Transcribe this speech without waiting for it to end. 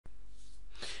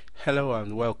Hello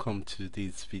and welcome to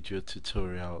this video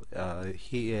tutorial.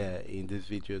 Here in this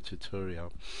video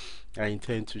tutorial, I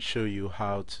intend to show you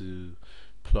how to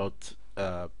plot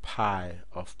pie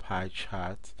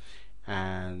chart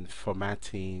and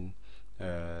formatting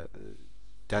uh,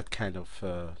 that kind of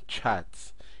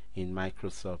charts in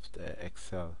Microsoft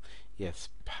Excel. Yes,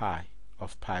 pie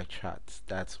charts.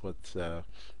 That's what the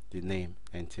name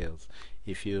entails.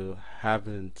 If you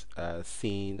haven't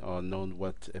seen or known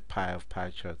what a pie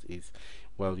chart is,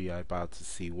 well, you are about to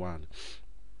see one.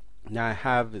 Now I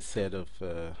have a set of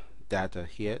data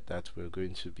here that we're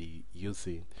going to be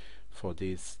using for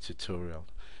this tutorial.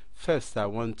 First, I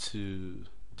want to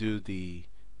do the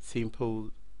simple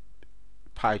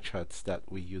pie charts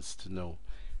that we used to know.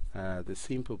 The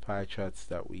simple pie charts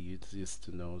that we used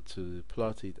to know. To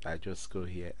plot it, I just go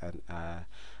here and I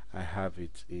have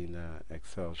it in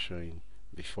Excel showing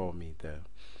before me there.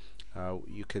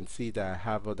 You can see that I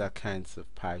have other kinds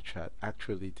of pie chart.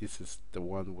 Actually, this is the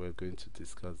one we're going to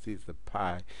discuss. This is the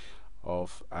pie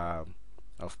of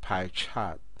pie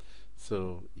chart.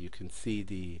 So you can see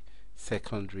the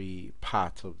secondary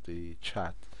part of the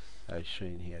chart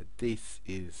showing here. This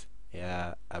is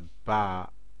a bar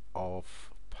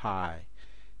of pie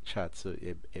chart. So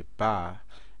a bar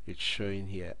is showing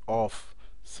here of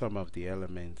some of the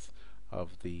elements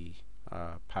of the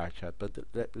pie chart. But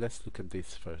let's look at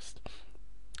this first.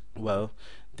 Well,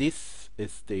 this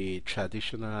is the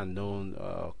traditional and known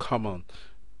common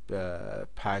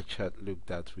pie chart look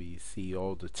that we see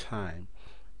all the time,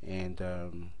 and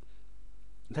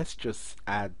let's just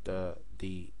add the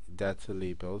data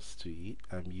labels to it.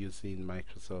 I'm using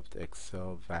Microsoft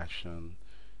Excel version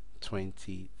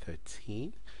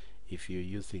 2013. If you're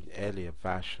using earlier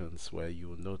versions, where you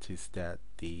will notice that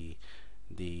the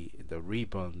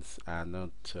ribbons are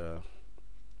not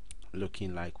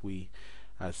looking like we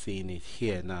are seeing it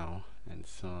here now, and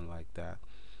so on like that.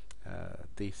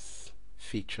 This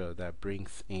feature that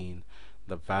brings in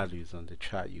the values on the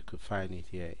chart, you could find it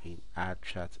here in add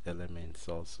chart elements.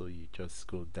 Also, you just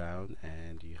go down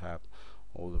and you have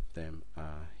all of them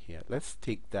here. Let's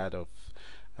take that of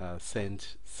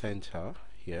center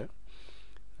here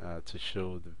to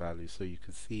show the value, so you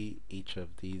can see each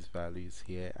of these values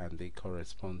here and they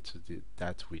correspond to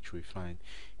that which we find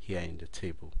here in the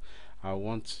table. I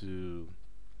want to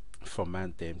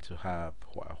format them to have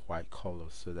white color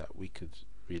so that we could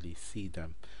really see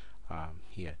them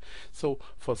here. So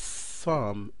for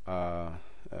some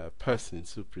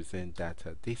persons who present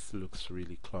data, this looks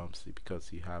really clumsy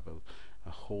because you have a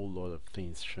whole lot of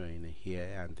things showing here,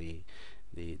 and the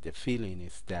feeling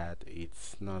is that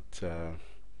it's not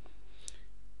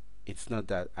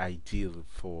that ideal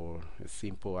for a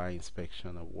simple eye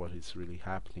inspection of what is really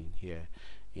happening here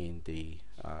in the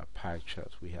pie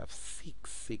chart. We have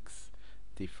six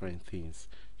different things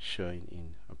showing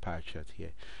in a pie chart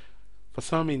here. For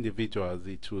some individuals,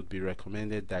 it would be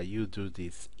recommended that you do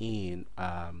this in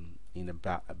a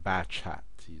bar chart.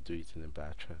 You do it in a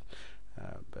bar chart.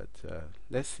 But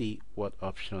let's see what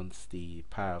options the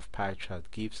pie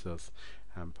chart gives us,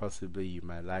 and possibly you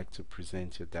might like to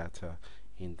present your data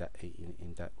in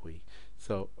that way.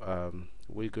 So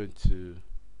we're going to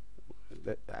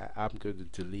I'm going to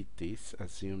delete this.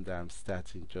 Assume that I'm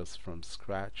starting just from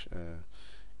scratch.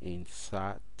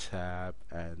 Insert tab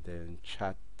and then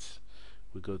chart.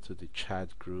 We go to the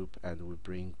chart group and we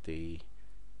bring the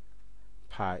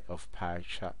pie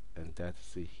chart, and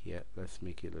that's it here. Let's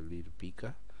make it a little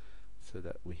bigger so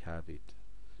that we have it.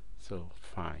 So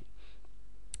fine.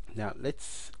 Now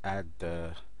let's add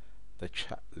the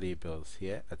chart labels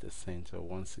here at the center.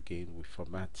 Once again, we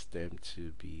format them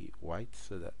to be white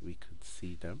so that we could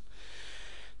see them.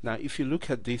 Now if you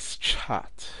look at this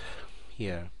chart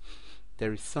here,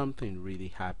 there is something really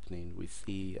happening. We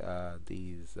see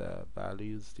these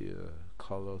values, the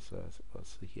colors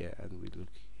also here, and we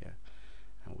look here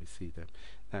and we see them.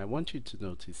 Now I want you to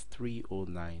notice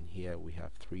 309 here, we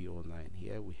have 309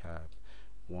 here, we have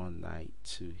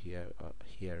 192 here,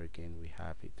 here again we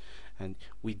have it, and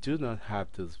we do not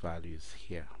have those values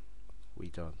here. We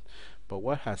don't. But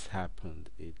what has happened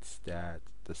is that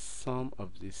the sum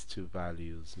of these two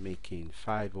values, making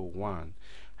 501,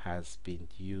 has been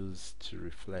used to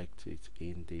reflect it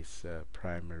in this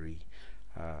primary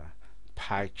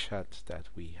pie chart that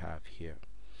we have here.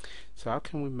 So how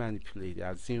can we manipulate it?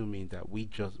 Assuming that we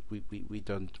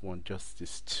don't want just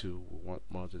this two, we want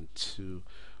more than two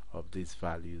of these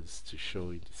values to show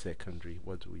in the secondary.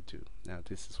 What do? Now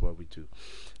this is what we do.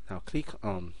 Now click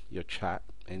on your chart,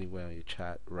 anywhere on your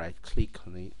chart, right click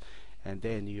on it, and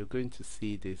then you're going to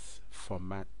see this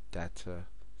format data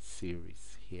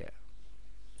series here.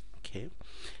 Okay,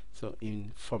 So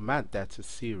in format data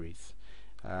series,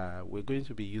 we're going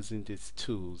to be using these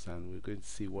tools, and we're going to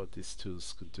see what these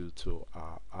tools could do to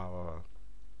our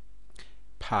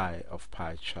pie of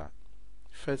pie chart.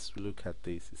 First, we look at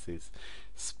this. It says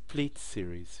split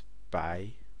series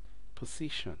by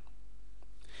position.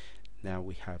 Now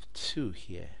we have two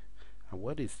here. And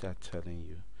what is that telling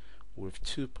you? We have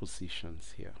two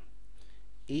positions here.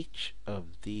 Each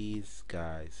of these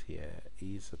guys here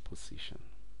is a position.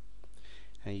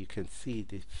 And you can see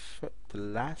the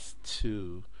last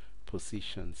two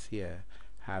positions here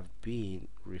have been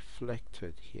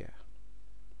reflected here.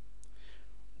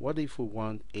 What if we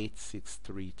want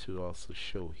 863 to also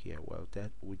show here? Well,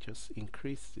 that we just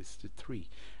increase this to 3,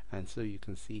 and so you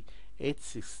can see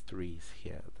 863 is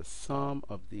here. The sum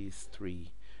of these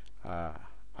three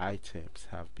items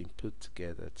have been put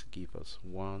together to give us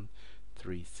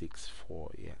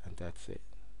 1364. Yeah, and that's it.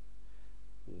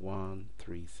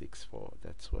 1364.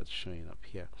 That's what's showing up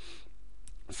here.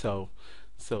 So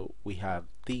we have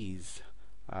these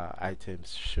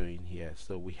items showing here.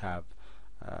 So we have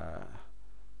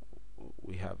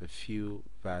a few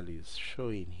values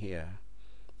showing here,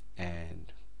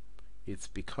 and it's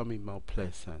becoming more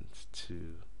pleasant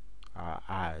to our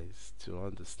eyes to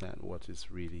understand what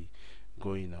is really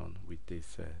going on with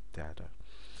this data.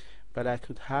 But I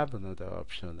could have another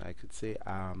option. I could say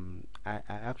I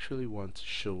actually want to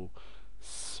show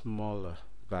smaller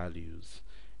values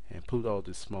and put all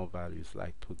the small values,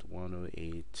 like put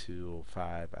 108,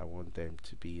 205. I want them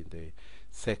to be in the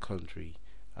secondary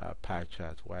pie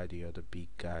chart, while the other big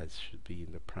guys should be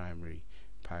in the primary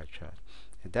pie chart.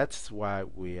 And that's why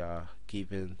we are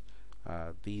given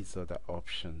these other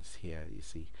options here. You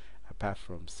see, apart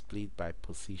from split by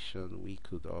position, we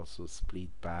could also split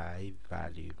by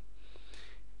value.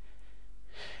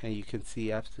 And you can see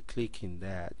after clicking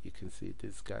that, you can see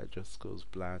this guy just goes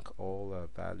blank. All our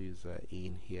values are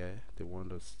in here. They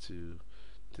want us to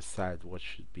decide what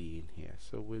should be in here,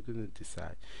 so we're going to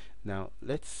decide. Now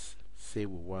let's say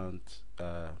we want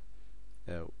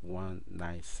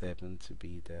 197 to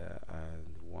be there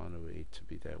and 108 to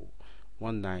be there.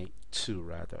 192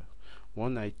 rather.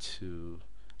 192.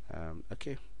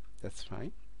 Okay, that's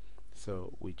fine.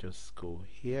 So we just go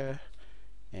here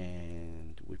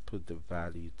and we put the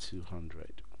value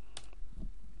 200.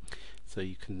 So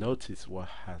you can notice what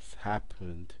has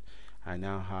happened. I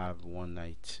now have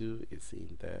 192 is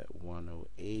in there,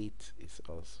 108 is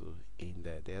also in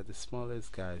there. They are the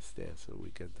smallest guys there, so we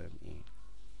get them in.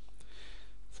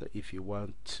 So if you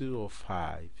want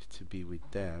 205 to be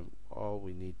with them, all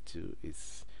we need to do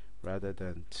is, rather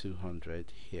than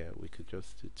 200 here, we could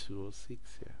just do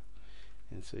 206 here.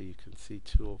 And so you can see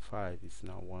 205 is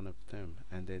now one of them.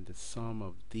 And then the sum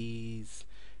of these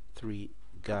three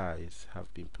guys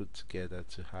have been put together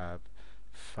to have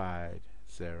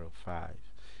 505.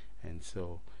 And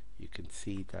so you can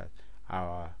see that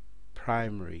our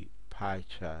primary pie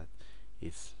chart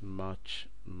is much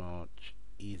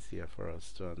easier for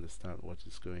us to understand what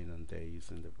is going on there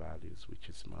using the values, which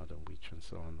is more than which, and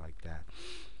so on, like that.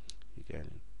 You get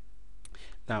it?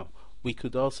 Now we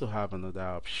could also have another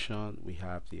option. We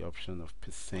have the option of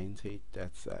percentage.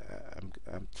 That's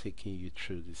I'm taking you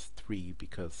through these three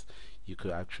because you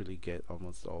could actually get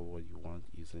almost all what you want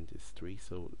using these three.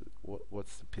 So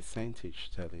what's the percentage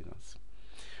telling us?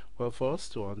 Well, for us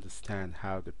to understand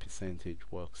how the percentage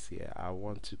works here, I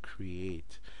want to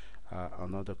create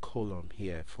another column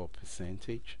here for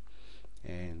percentage,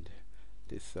 and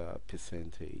this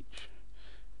percentage,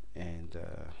 and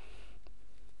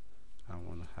I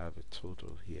want to have a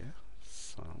total here,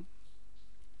 sum,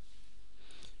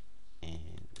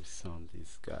 and we sum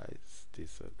these guys.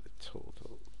 These are the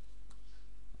total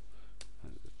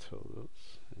and the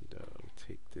totals, and we'll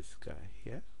take this guy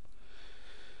here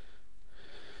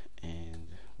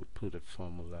and we put a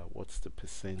formula. What's the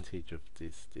percentage of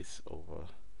this over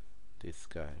this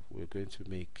guy? We're going to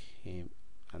make him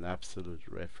an absolute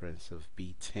reference of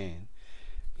B10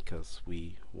 because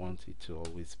we want it to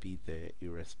always be there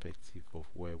irrespective of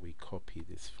where we copy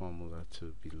this formula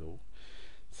to below,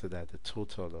 so that the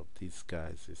total of these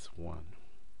guys is 1.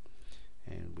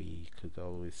 And we could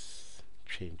always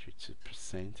change it to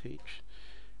percentage,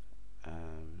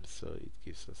 so it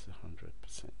gives us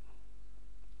 100%.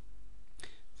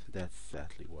 So that's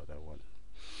exactly what I want.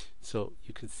 So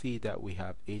you can see that we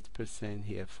have 8%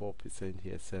 here, 4%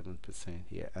 here, 7%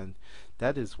 here, and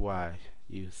that is why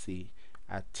you see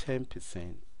at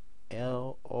 10%,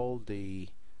 all the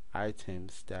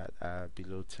items that are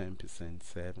below 10%,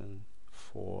 7,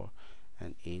 4,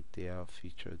 and 8, they are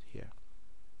featured here.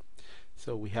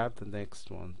 So we have the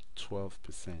next one,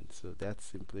 12%. So that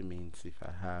simply means if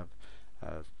I have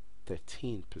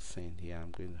 13% here.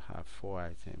 I'm going to have 4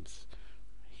 items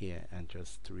here and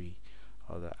just 3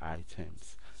 other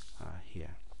items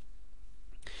here.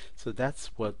 So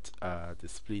that's what the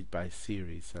split by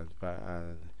series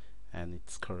and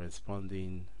its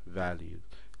corresponding value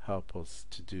help us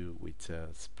to do with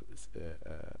a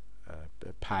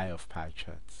pie of pie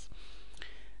charts.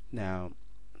 Now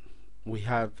we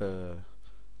have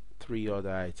 3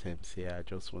 other items here. I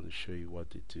just want to show you what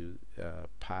they do.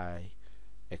 Pie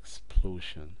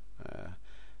explosion.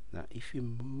 Now if you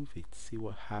move it, see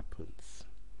what happens.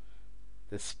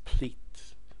 They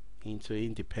split into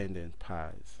independent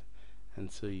pies,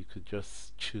 and so you could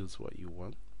just choose what you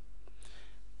want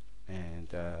and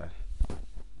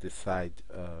decide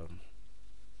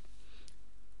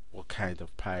what kind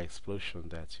of pie explosion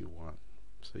that you want.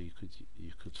 So you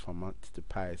could format the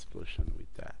pie explosion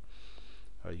with that,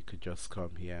 or you could just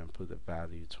come here and put a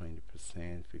value 20%,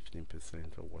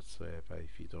 15%, or whatsoever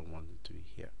if you don't want to do it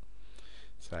here.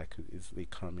 So I could easily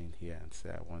come in here and say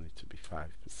I want it to be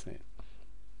 5%,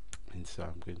 and so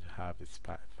I'm going to have a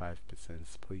 5%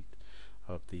 split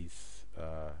of these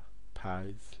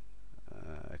pies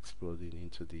exploding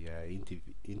into the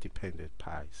independent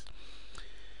pies.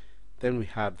 Then we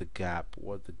have the gap.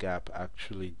 What the gap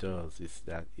actually does is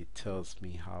that it tells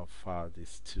me how far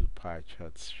these 2 pie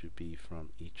charts should be from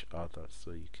each other.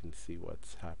 So you can see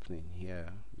what's happening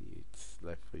here. It's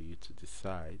left for you to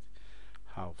decide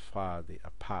how far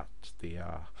apart they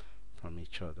are from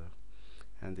each other.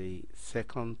 And the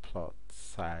second plot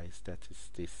size, that is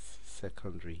this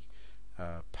secondary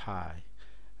pie,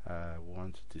 we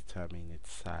want to determine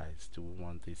its size. Do we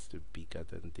want this to be bigger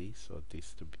than this, or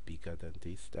this to be bigger than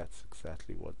this? That's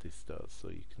exactly what this does. So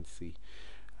you can see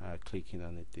clicking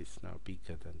on it, this now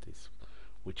bigger than this.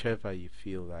 Whichever you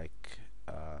feel like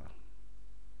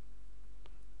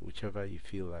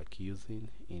using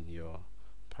in your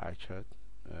pie chart,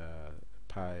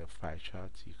 pie of pie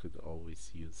chart, you could always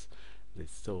use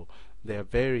this. So they are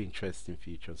very interesting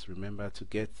features. Remember, to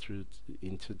get through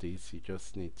into this, you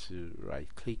just need to right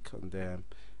click on them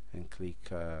and click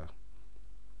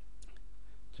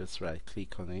just right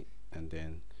click on it, and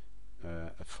then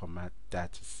format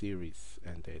data series,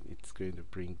 and then it's going to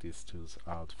bring these tools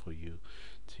out for you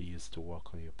to use to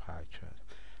work on your pie chart.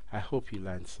 I hope you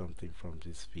learned something from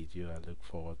this video. I look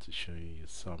forward to showing you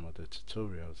some other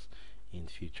tutorials in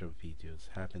future videos.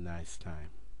 Have a nice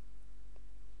time.